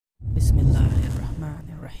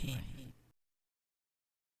Bismillahirrahmanirrahim.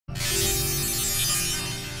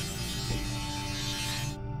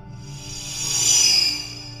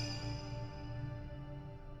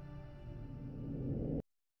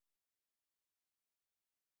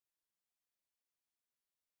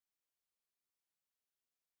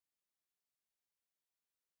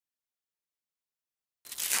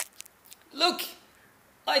 Look,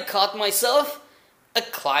 I caught myself a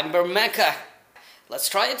climber mecha. Let's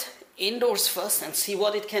try it indoors first and see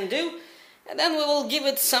what it can do, and then we will give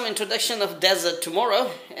it some introduction of desert tomorrow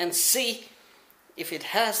and see if it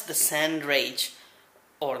has the sand rage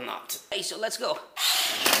or not. Okay, so let's go.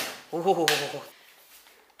 Ooh.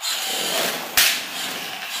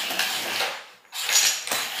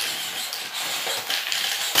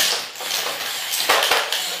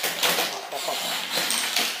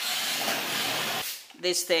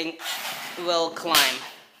 This thing will climb.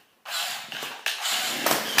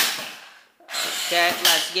 Okay,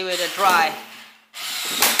 let's give it a try.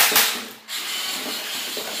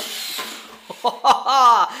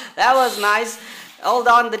 That was nice. Hold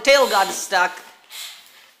on, the tail got stuck.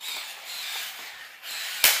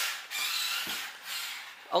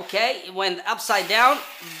 Okay, it went upside down,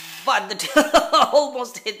 but the tail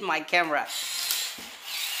almost hit my camera.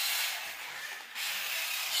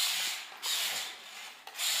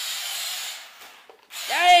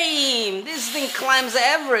 Damn, this thing climbs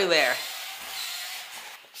everywhere.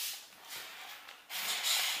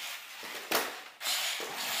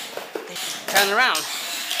 Turn around.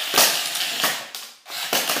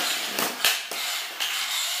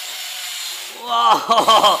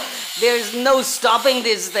 Whoa, there's no stopping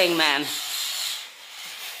this thing, man.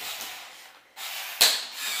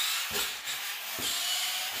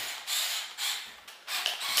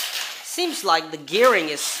 Seems like the gearing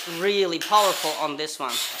is really powerful on this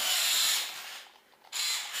one.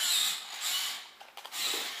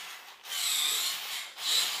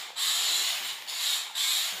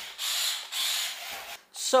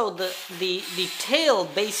 So the tail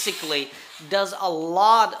basically does a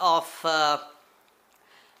lot of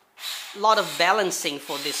balancing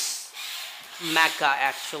for this mecha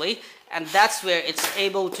actually, and that's where it's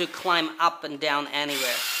able to climb up and down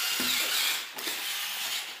anywhere.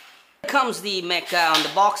 Here comes the mecha on the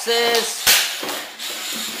boxes.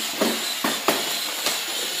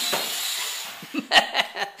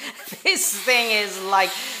 This thing is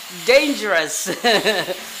like dangerous.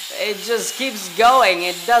 It just keeps going.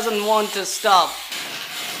 It doesn't want to stop.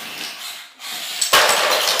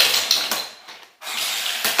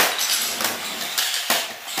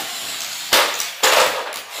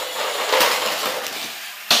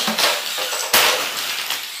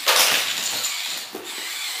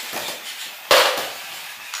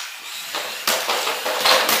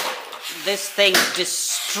 This thing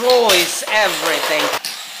destroys everything.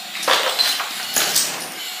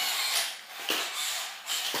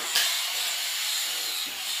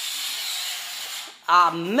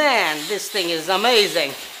 Ah man, this thing is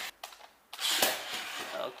amazing.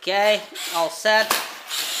 Okay, all set.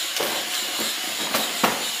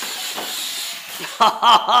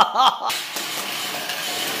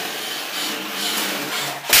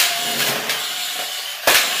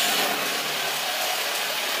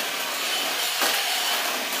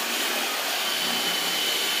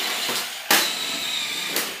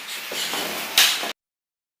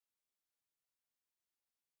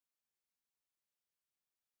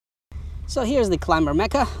 So here's the climber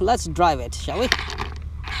mecha. Let's drive it, shall we?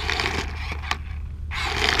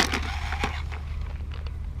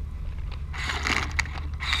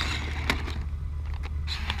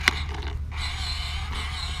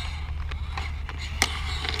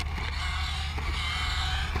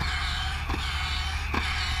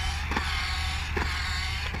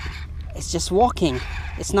 It's just walking.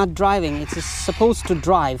 It's not driving. It's just supposed to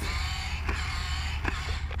drive.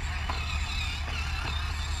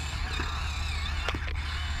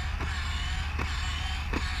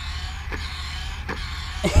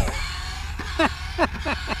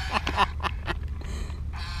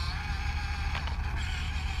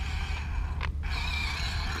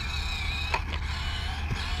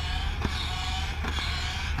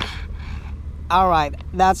 Alright,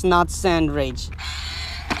 that's not sand rage.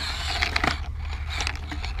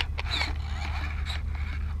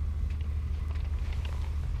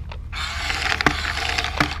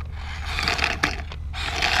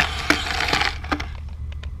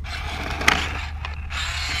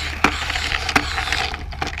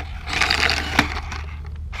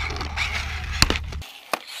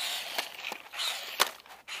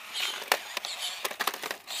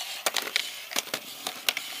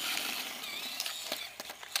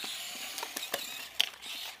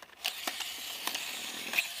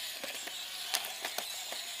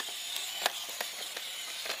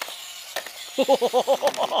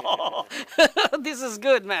 This is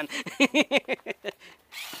good, man.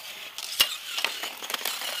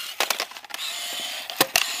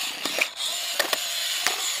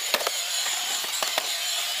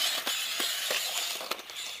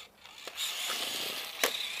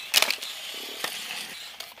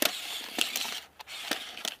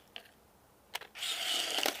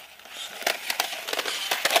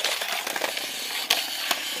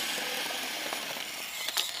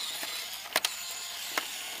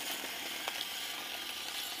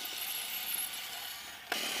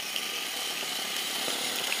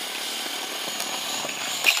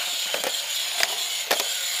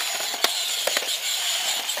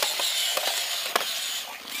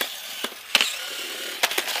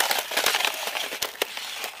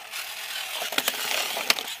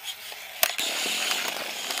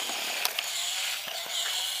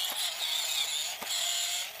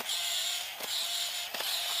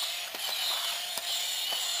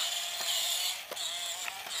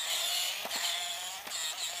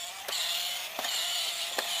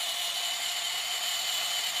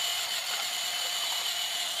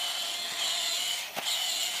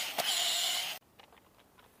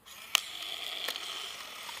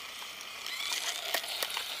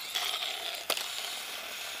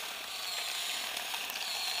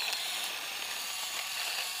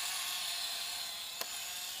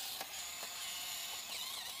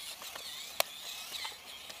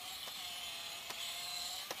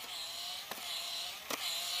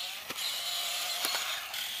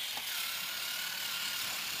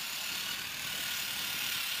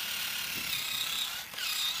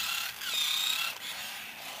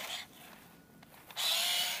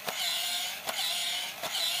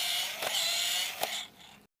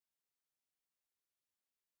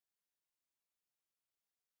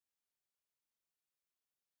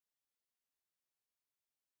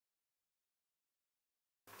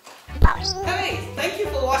 Hey, thank you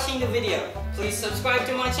for watching the video. Please subscribe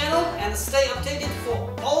to my channel and stay updated for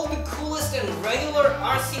all the coolest and regular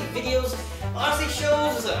RC videos, RC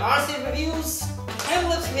shows, RC reviews,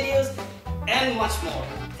 time-lapse videos, and much more.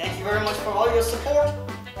 Thank you very much for all your support.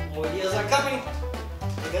 More videos are coming.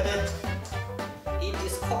 We gotta eat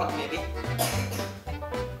this cod, maybe.